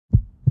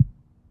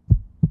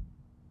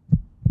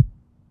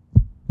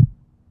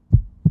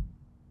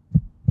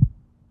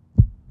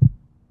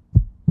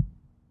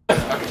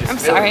I'm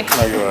sorry.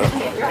 No, you're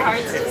right. Your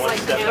heart's just like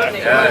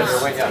pounding.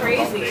 Yes. It's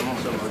crazy.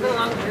 It's been a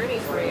long journey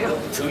for you.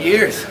 2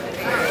 years.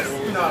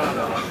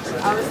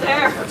 I was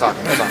there. We're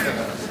talking.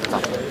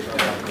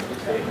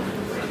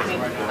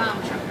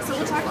 So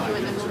we'll talk to you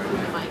and then we'll move the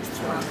mics.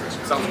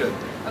 Sounds good.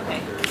 Okay.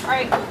 All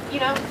right. You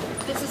know,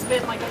 this has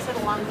been, like I said,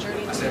 a long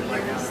journey. 2 years. You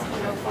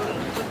know,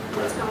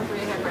 what's going through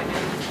your head right now?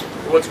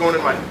 What's going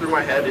through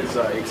my head is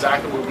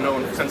exactly what we've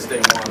known since day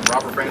one.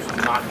 Robert Branch was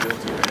not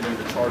guilty of any of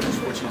the charges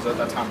which he was at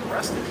that time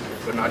arrested,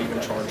 but not even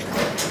charged.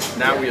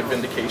 Now we have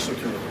vindication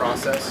through the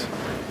process.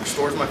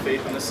 Restores my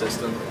faith in the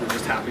system. We're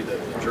just happy that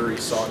the jury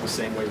saw it the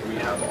same way we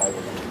have all of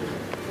them.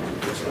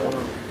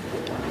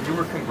 You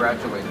were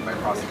congratulated by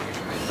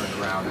prosecution. They turned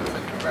around and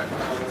said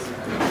congratulations.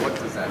 I mean, what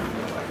does that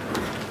feel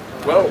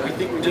like? Well, we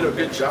think we did a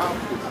good job.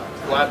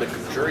 We're glad the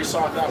jury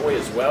saw it that way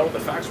as well. The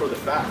facts were the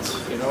facts.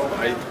 You know,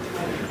 I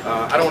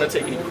don't want to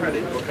take any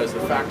credit because the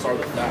facts are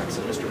the facts.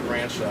 And Mr.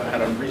 Branch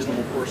had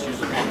unreasonable force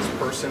used upon this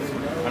person.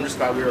 I'm just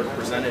glad we were able to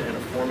present it in a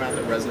format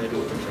that resonated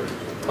with the jury.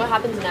 What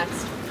happens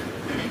next?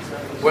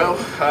 Well,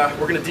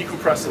 we're going to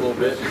decompress a little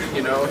bit.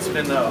 You know, it's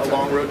been a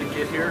long road to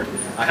get here.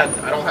 I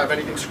don't have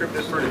anything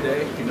scripted for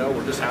today. You know,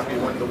 we're just happy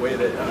it went the way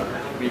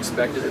that we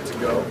expected it to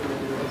go.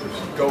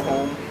 Go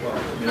home,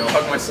 you know,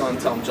 hug my son,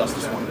 tell him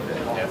justice won today.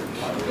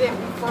 Yeah,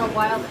 for a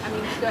while, I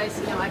mean, you guys,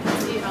 you know, I can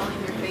see it all in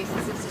your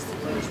faces. It's just a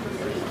huge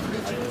relief.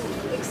 Did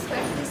you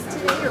expect this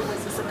today, or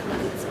was this a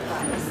complete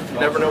surprise? You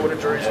never know what a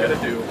jury's going to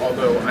do,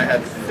 although I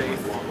had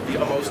faith, the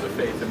utmost of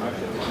faith in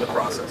the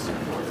process.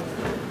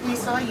 We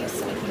saw you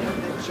speaking of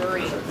the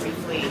jury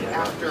briefly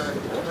after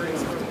the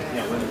verdicts were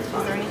read. Is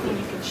there anything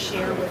you can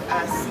share with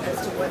us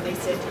as to what they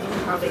said to you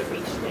and how they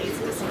reached these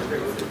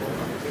decisions?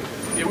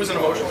 It was an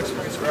emotional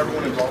experience for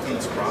everyone involved in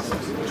this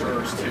process, the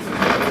jurors too.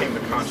 They became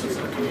the conscience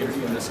of the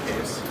community in this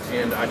case.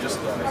 And I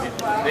just,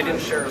 they didn't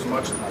share as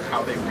much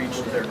how they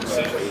reached their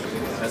decision,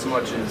 as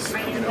much as,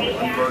 you know,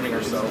 unburdening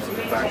ourselves of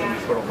the fact that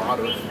we put a lot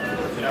of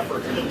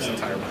effort into this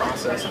entire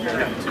process. And they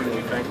have too, and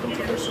we thank them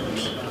for their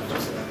service.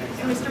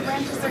 Mr.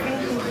 Branch, is there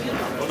anything you can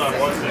Hold on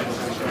one second.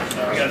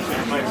 We got to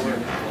my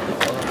word.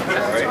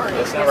 Right?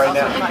 That's not right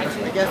now.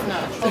 I guess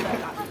not.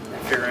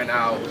 Figuring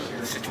out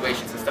the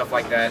situations and stuff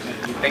like that.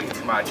 Thank you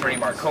to my attorney,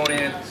 Mark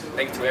Conan.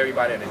 Thank you to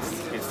everybody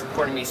that's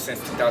supporting me since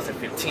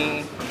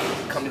 2015.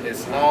 Coming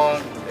this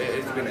long,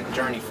 it's been a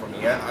journey for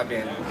me. I've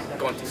been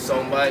going through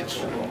so much,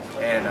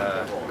 and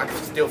I can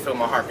still feel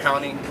my heart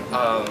pounding.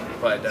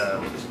 But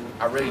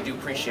I really do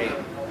appreciate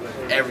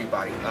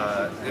everybody.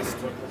 It's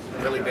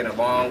really been a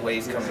long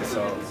ways coming,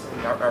 so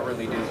I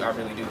really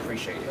do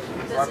appreciate it.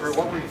 Robert,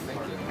 what were you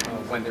thinking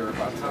when they were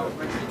about to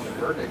reach the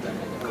verdict? I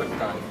mean, it could have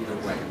gone either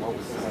way. What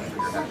was going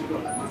through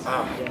your head?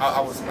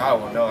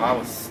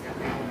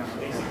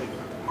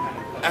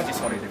 I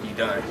just wanted to be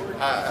done.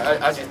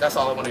 That's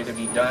all I wanted to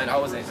be done. I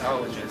was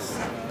just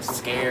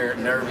scared,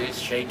 nervous,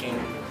 shaking.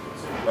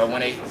 But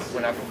when I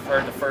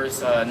heard the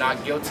first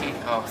not guilty,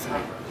 I was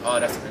like, oh,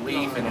 that's a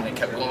relief. And then it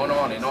kept going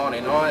on and on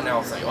and on. And I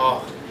was like,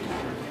 oh,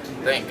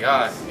 thank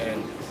God.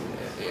 And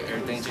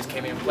everything just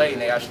came in play,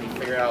 and they actually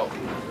figured out,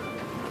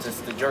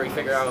 the jury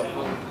figured out,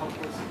 well,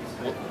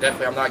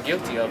 definitely I'm not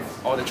guilty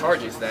of all the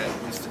charges that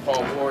Mr.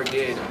 Paul Ward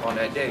did on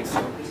that day. So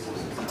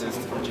I'm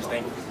just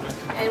thankful.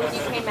 And when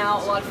you came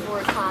out, a lot of people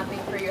were clapping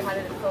for you. How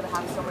did it feel to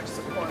have so much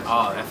support?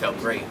 Oh, that felt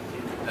great.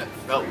 That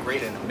felt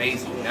great and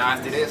amazing. Now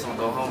after this, I'm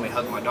gonna go home and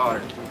hug my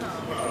daughter.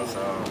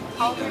 So,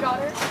 how old is your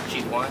daughter?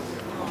 She's 1.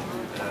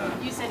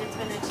 You said it's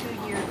been a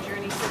 2-year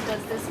journey, so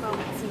does this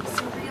moment seem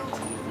surreal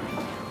to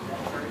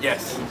you?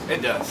 Yes,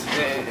 it does.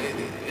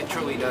 It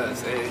truly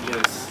does. It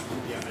just,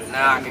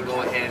 now I can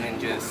go ahead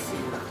and just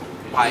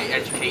probably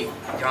educate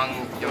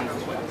young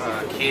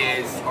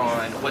kids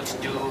on what to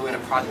do in the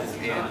process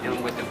and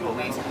dealing with the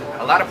police.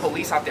 A lot of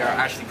police out there are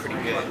actually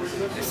pretty good.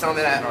 There's some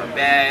that are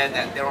bad,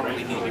 that they don't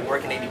really need to be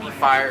working, they need to be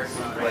fired.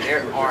 But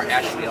there are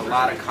actually a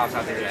lot of cops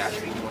out there that are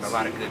actually doing a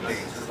lot of good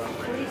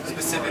things.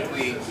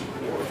 Specifically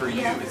for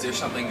you, is there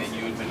something that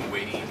you had been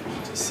waiting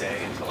to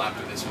say until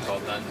after this was all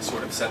done to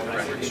sort of set the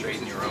record straight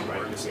in your own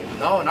words?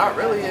 No, not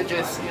really. It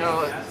just, you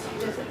know,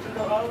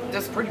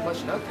 just pretty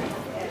much nothing.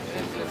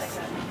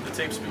 The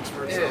tape speaks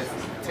for itself.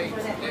 Yeah,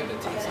 the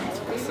tape speaks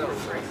for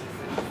itself,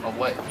 right? On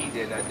what he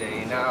did that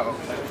day. Now,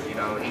 you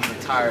know, he's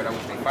retired. I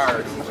wish they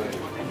fired him, but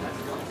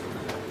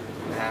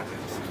it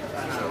happens.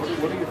 So,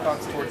 What are your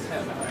thoughts towards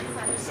him?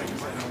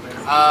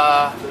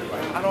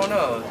 I don't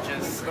know.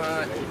 Just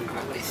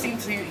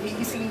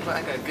he seemed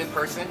like a good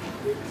person,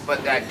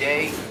 but that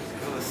day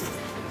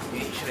he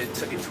should have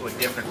took it to a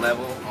different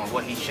level on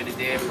what he should have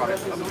did, probably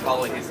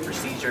following his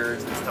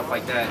procedures and stuff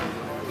like that.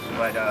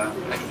 But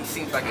he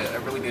seems like a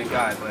really good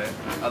guy. But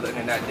other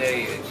than that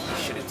day,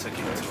 he should have took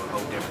it to a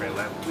whole different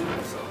level.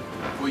 So.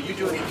 Will you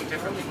do anything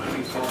differently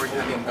moving forward,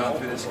 having gone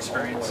through this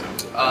experience?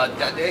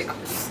 That day, I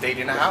stayed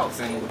in the house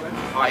and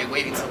I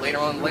waited till later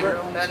on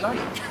that night.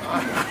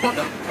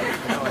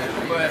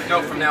 But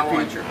No, from now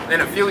on.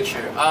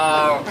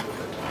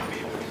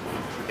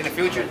 in the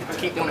future,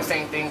 keep doing the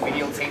same thing,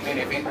 videotaping.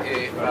 If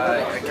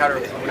encounter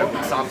a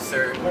police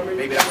officer,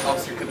 maybe that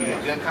officer could be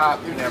a good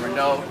cop. You never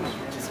know.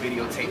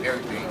 videotape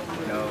everything,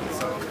 you know.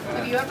 So.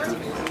 Have you ever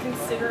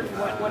considered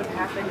what would have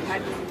happened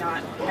had you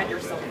not had your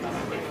cell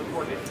phone been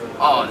recorded?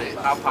 Oh,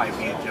 I'll probably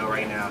be in jail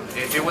right now.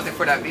 If it wasn't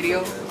for that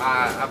video,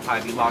 I'll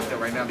probably be locked up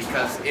right now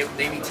because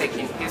they be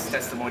taking his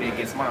testimony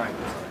against mine.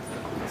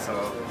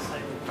 So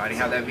if I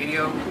didn't have that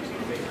video,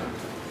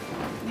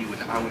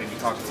 I wouldn't be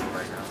talking to you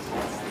right now.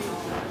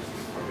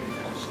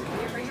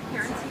 Are your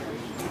parents here?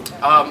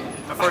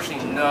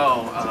 Unfortunately,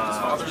 no. His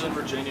father's in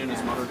Virginia and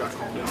his mother got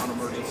called in on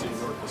emergency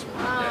work this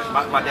morning.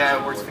 Yeah, my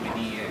dad works for the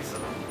DA. So.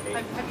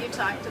 Have you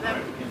talked to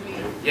them?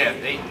 Yeah,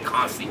 they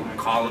constantly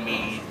calling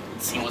me,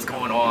 seeing what's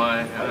going on,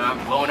 and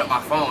I'm blowing up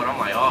my phone. I'm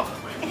like, oh.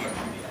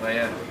 But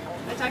yeah.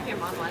 I talked to your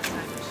mom last time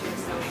and she was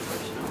so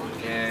emotional.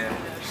 Yeah.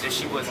 If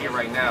she was here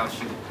right now,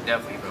 she would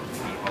definitely be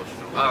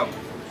emotional.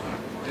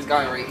 This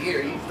guy right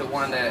here, he's the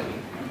one that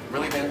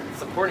really been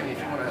supporting me. If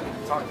you want to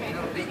talk to me,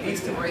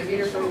 these two right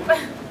here,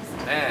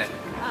 man,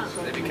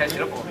 they be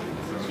catching up on me.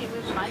 She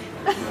was like,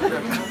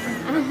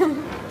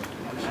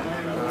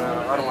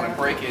 I don't want to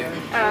break it.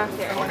 I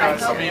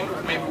mean,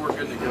 maybe we're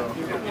good to go.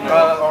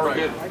 All right.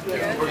 Good.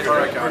 We're all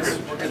right, guys.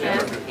 We're good.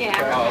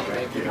 yeah. Oh,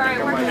 okay. All right,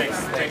 we're good.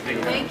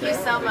 Thank you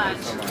so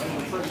much.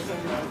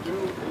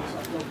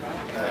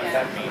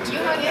 You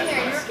hung in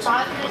there. You're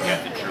fine. Look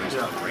at the jury's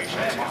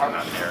deliberations while I'm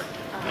not there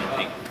and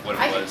think what it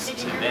was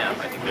to them. I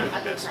think they're the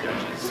best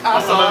judges.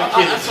 Some of the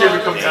kids here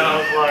would come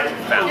down like,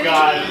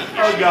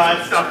 oh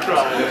God, stop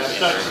crying.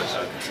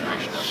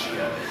 Consideration of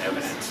the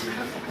evidence,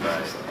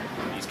 but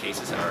these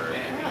cases are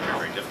very,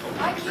 very difficult.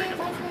 Very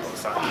difficult for both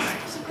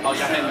sides.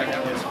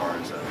 As far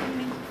as the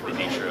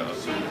nature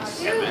of the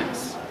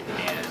evidence,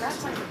 and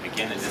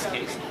again, in this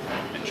case,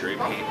 the jury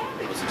paid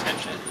close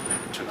attention,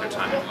 took their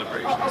time in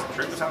deliberations. The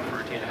jury was out for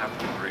a day and a half of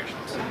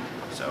deliberations,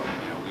 so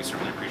we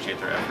certainly appreciate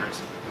their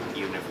efforts,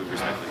 even if we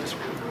respectfully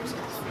disagree with the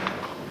results.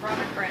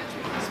 Robert Branch,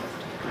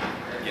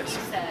 Yes.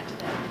 he said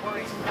that were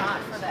it not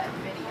for that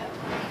video,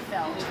 he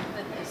felt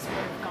that this would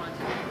have gone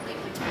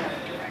completely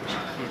different direction.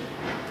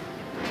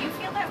 Do you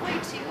feel that way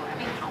too? I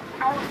mean, how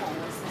powerful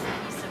was this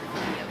piece of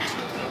video to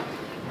you?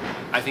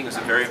 I think it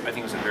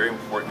was a very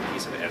important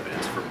piece of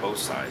evidence for both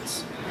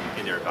sides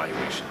in their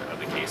evaluation of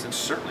the case, and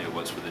certainly it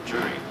was for the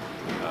jury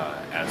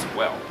as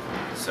well.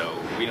 So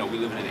we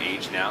live in an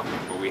age now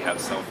where we have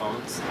cell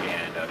phones,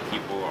 and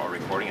people are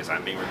recording, as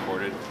I'm being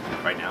recorded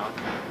right now,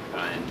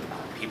 and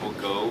people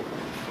go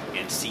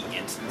and see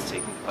incidents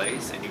taking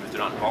place, and even if they're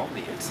not involved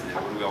in the incident,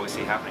 what do we always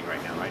see happening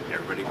right now, right?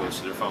 Everybody goes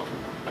to their phone.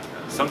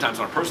 Sometimes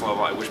on a personal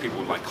level, I wish people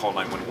would like call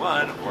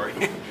 911 or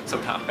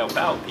somehow help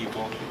out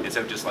people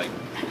instead of just like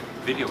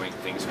videoing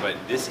things, but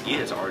this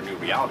is our new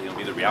reality. It'll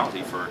be the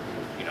reality for,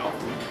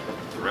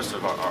 the rest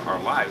of our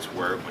lives,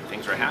 where when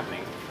things are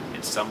happening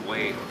in some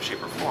way,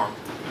 shape, or form,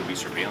 there'll be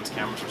surveillance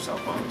cameras or cell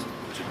phones.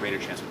 There's a greater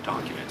chance of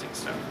documenting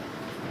stuff.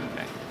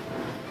 Okay.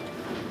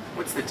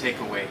 What's the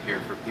takeaway here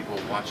for people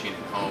watching at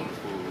home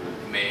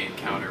who may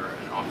encounter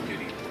an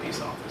off-duty police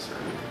officer?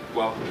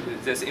 Well,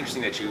 that's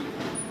interesting that you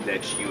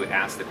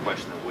asked the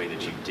question the way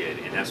that you did,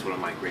 and that's one of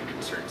my great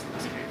concerns in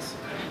this case.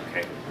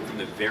 Okay, from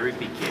the very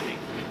beginning,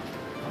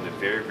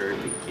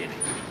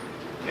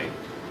 okay,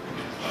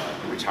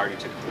 retired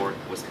detective Ward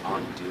was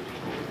on duty.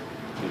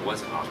 He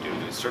wasn't off duty.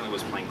 He certainly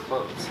was plain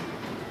clothes.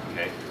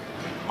 Okay,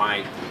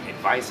 my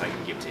advice I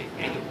can give to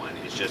anyone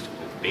is just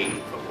obey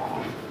the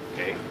law.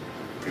 Okay,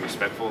 be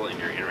respectful in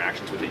your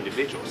interactions with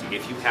individuals.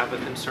 If you have a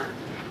concern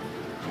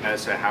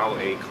as to how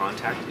a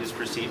contact is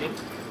proceeding,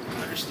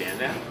 understand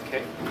that,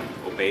 okay?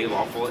 Obey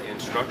lawful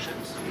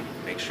instructions.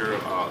 Make sure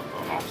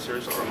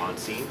officers are on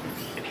scene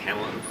and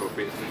handle it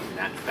appropriately in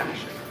that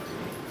fashion.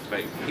 But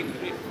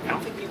I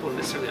don't think people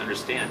necessarily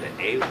understand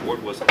that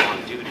Ward was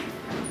on duty.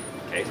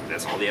 Okay,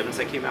 that's all the evidence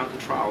that came out in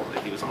the trial,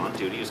 that he was on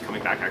duty. He was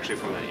coming back actually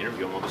from an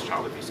interview on one of those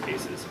child abuse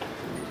cases.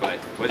 But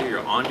whether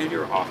you're on duty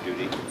or off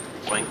duty,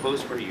 plain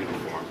clothes or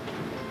uniform,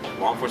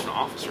 law enforcement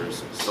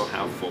officers still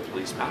have full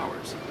police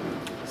powers.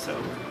 So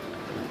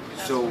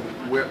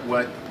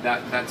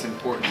that's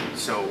important.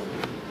 So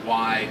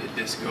why did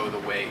this go the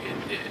way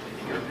it did,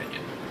 in your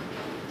opinion?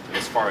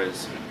 As far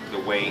as the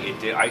way it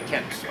did, I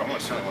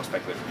certainly won't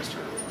speculate for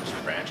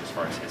Mr. Branch as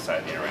far as his side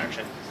of the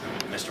interaction.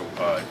 Mr.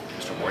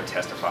 Ward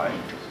testified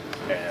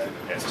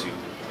as to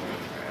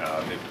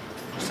the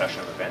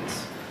procession of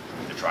events,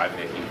 the driving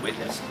that he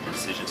witnessed, the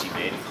decisions he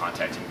made in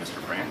contacting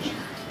Mr. Branch.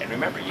 And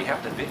remember, you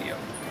have the video,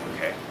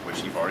 okay,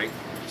 which you've already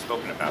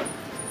spoken about.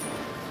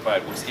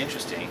 But what's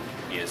interesting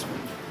is,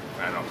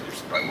 I don't know if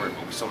there's the right word,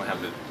 but we still don't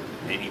have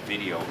any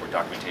video or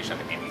documentation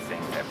of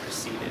anything that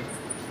preceded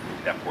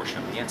that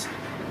portion of the incident.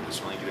 We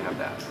certainly do have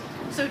that.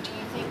 So do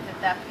you think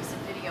that that piece of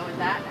video in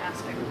that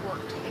aspect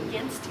worked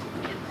against you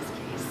in this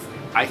case?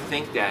 I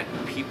think that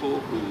people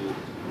who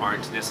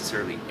aren't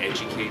necessarily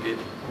educated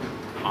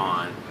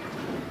on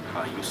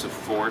use of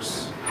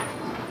force,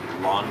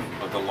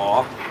 of the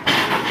law,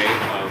 okay,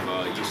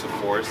 of use of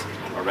force,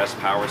 arrest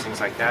powers, things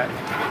like that.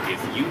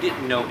 If you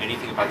didn't know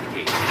anything about the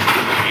case, if you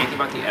didn't know anything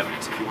about the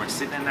evidence, if you weren't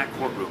sitting in that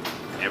courtroom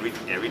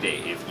every day,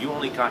 if you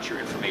only got your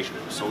information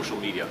from social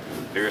media,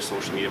 various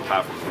social media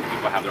platforms where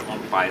people have their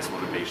own bias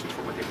motivations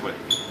for what they put,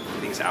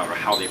 things out or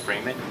how they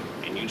frame it,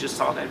 and you just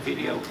saw that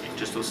video and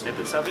just those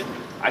snippets of it,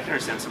 I can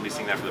understand somebody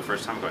seeing that for the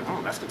first time going,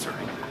 oh, that's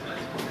concerning.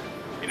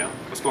 You know,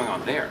 what's going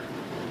on there?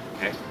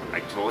 Okay, I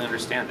totally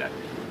understand that.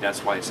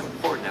 That's why it's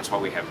important. That's why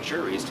we have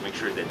juries, to make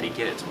sure that they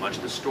get as much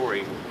of the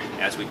story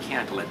as we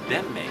can to let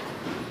them make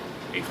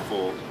a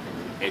full,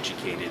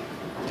 educated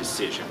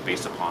decision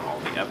based upon all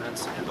the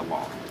evidence and the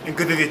law. And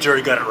good that the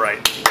jury got it right.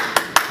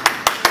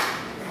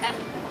 And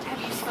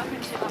have you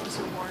spoken to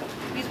Officer Ward?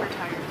 He's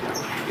retired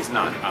now. He's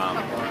not.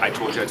 I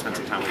told you I'd spend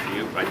some time with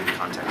you, but I didn't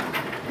contact him.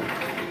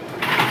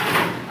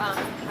 How's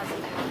it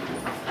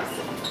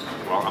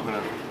been? Well, I'm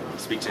going to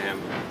speak to him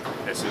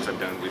as soon as I'm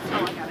done with you.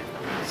 Oh, I got it.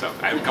 So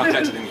I haven't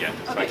contacted him yet,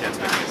 so I can't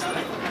speak to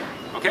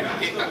him. Okay?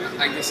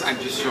 I guess I'm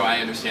just so I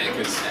understand,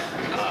 because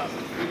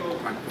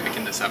I'm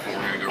picking this up and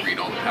we're going to go read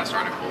all the past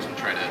articles and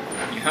try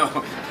to, you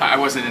know, I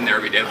wasn't in there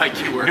every day like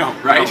you were, No,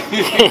 right?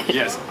 no.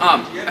 Yes.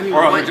 I mean,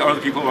 or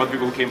other people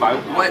who came by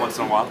once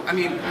in a while. I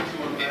mean,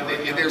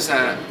 there's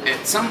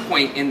at some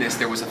point in this,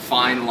 there was a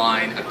fine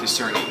line of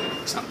discerning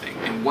something.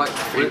 And what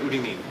do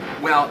you mean?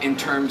 Well, in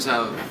terms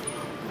of,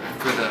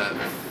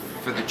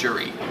 for the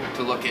jury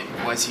to look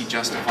at, was he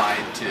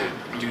justified to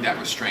do that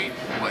restraint?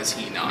 Was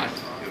he not?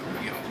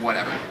 You know,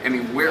 whatever. I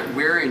mean,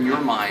 where in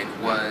your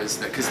mind was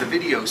that? Because the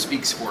video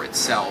speaks for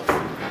itself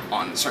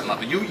on a certain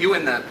level. You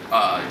and the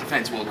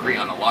defense will agree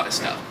on a lot of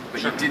stuff, but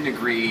Sure. you didn't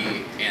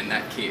agree, and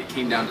that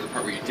came down to the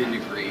part where you didn't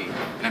agree.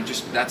 And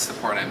that's the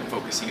part I'm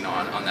focusing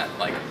on that.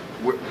 Like,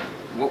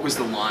 what was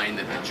the line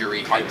that the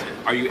jury had to?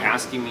 Are you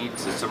asking me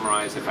to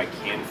summarize, if I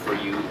can, for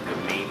you, the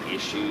main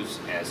issues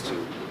as to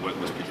what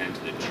was presented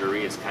to the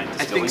jury as kind of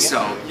distilling I think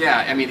so.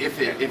 Yeah. I mean, if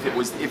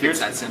it's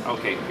that simple.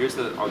 Okay.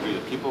 I'll do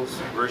the people's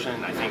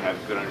version. I think I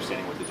have a good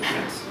understanding what the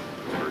defense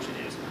version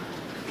is.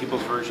 The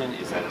people's version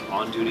is that an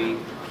on-duty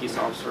peace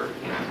officer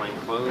in plain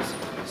clothes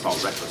saw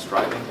reckless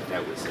driving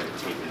that was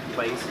taking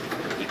place.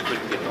 He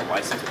couldn't get the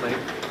license plate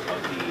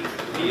of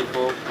the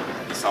vehicle.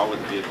 He saw what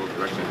the vehicle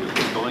direction he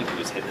was going. He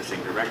was heading the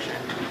same direction.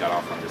 He got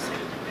off on the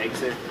same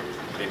exit.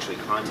 Eventually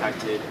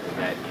contacted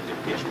that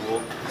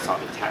individual. Saw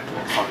the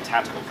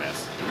tactical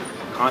vest.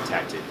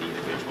 Contacted the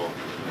individual.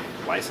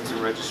 License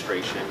and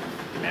registration.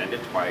 Demanded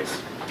it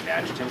twice.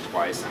 Badged him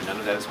twice. None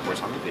of that is, of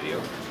course, on the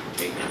video.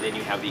 Okay, and then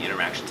you have the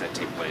interactions that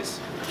take place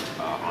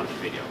on the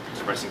video,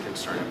 expressing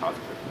concern about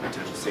the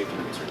potential safety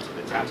concerns of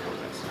the tactical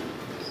vest.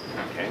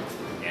 Okay,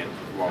 and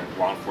while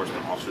law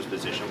enforcement officer's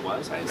position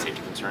was, I had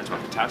safety concerns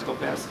about the tactical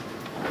vest.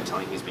 I'm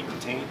telling him he's being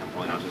contained. I'm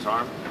pulling out his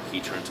arm.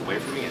 He turns away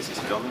from me as he's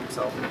filming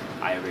himself.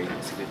 I have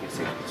a significant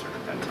safety concern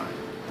at that time.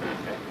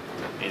 Okay,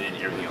 and then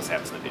everything else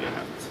happens in the video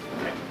happens.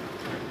 Okay.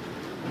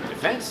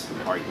 Defense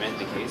argument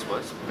in the case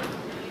was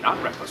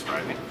not reckless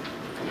driving.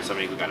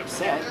 Somebody who got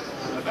upset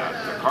about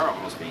their car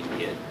almost being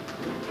hit,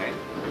 okay,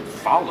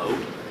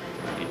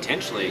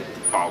 intentionally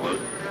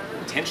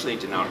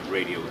did not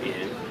radio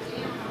in,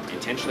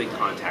 intentionally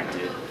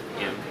contacted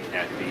him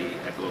at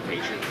the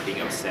location, being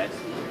upset,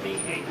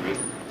 being angry,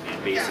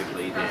 and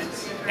basically then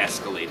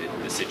escalated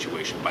the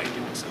situation by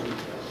doing so.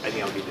 I think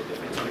that would be the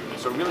defense argument.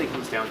 So it really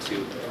comes down to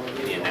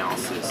the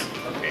analysis,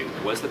 okay,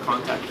 was the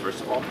contact,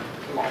 first of all,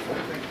 lawful?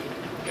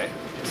 Okay,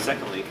 and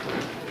secondly,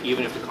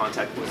 even if the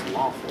contact was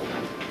lawful,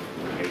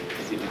 okay,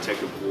 did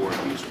Detective Ward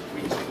use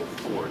reasonable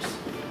force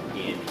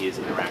in his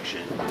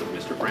interaction with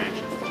Mr. Branch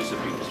to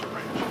subdue Mr.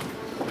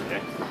 Branch?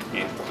 Okay,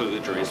 and clearly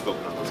the jury has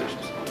spoken on those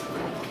issues.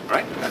 All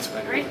right, That's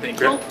better. Great. Thank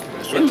Cool.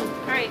 you.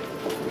 All right.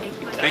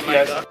 thank you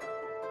guys.